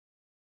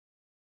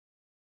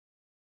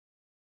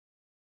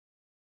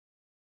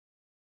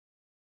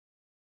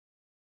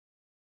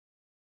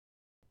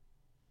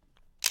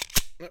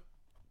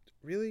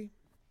Really?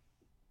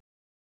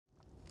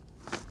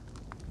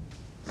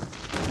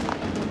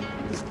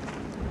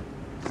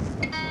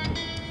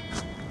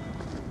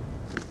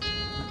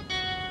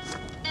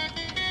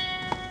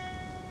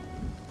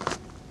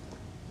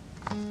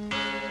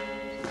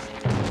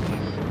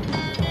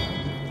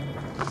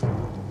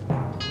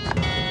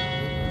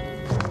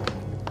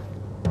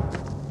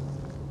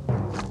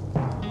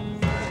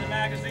 The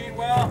magazine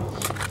well,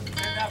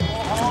 send that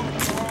full home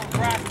and throw on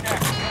crack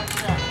next.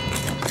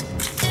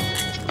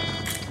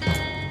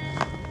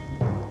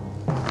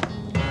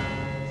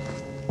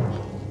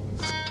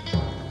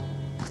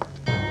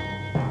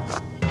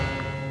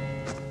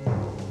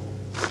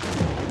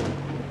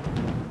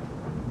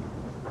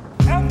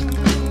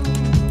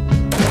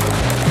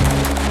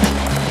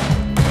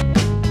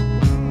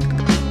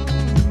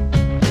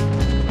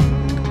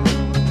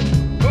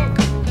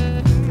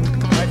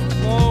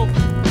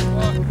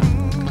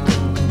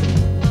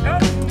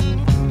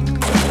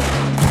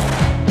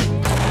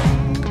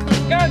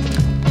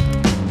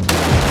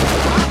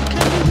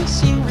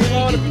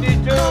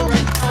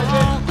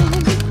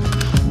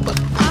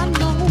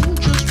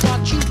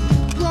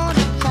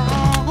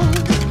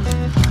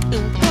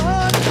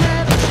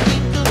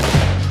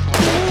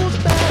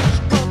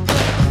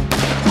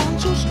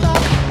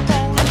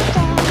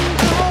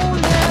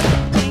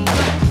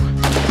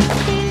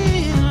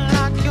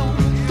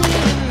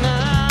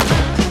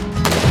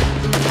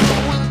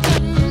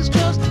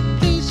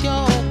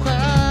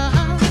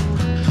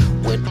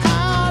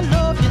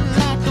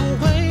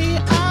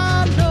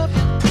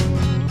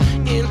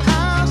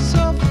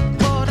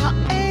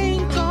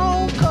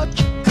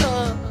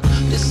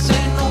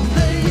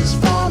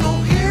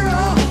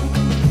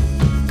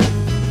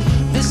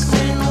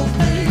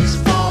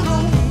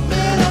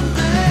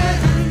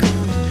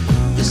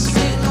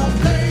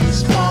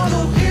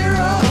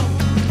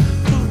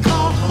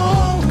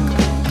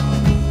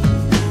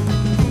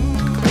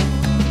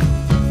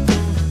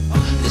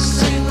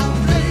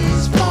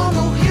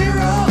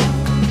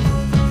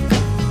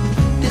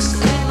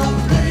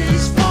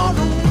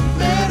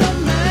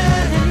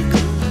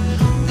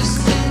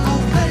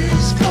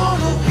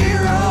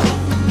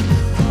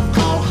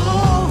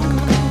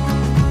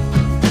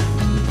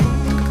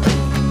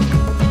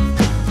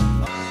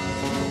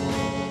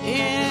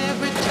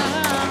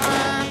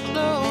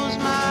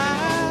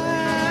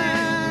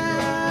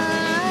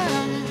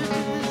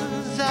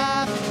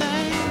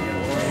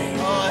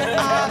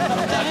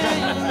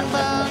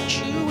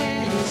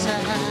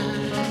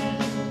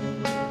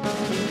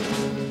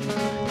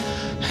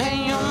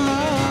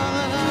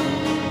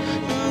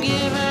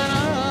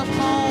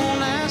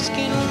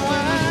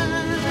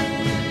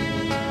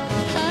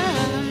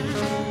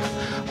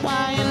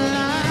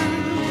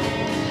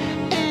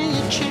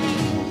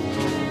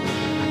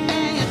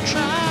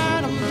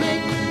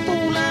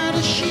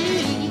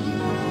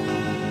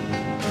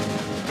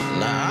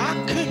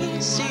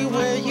 See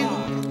where you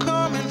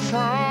coming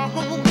from,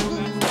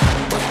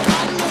 but I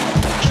know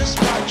just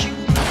what you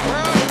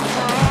running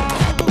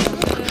from,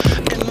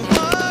 and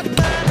what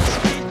bad has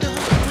been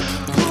done,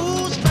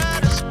 who's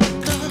bad has been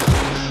done,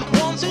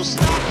 ones who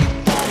stop you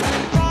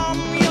falling from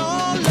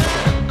your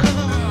ladder.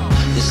 Come,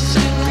 this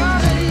ain't no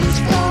place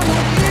for no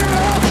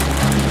hero.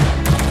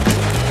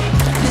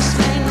 This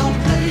ain't no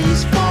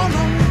place for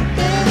no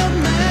better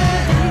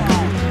man.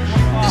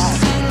 This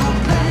ain't no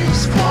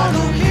place for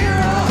no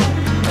hero.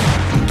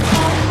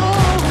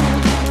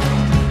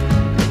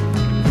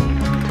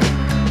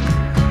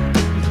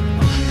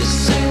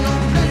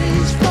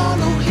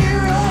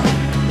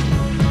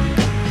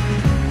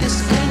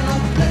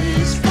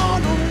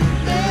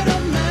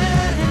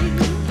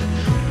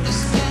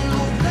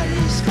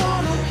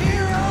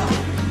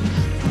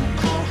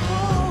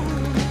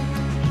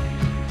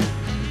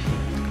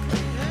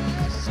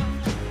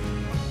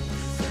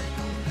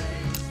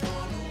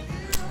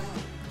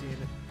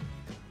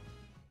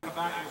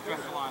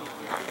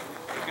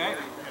 Okay?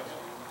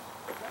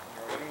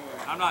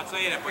 I'm not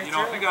saying it, but you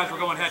know, if you guys were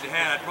going head to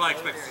head, I'd probably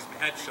expect to see some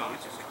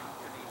headshots.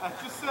 I'm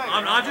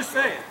just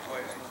saying.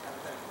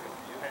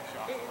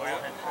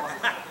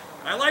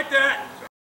 I like that.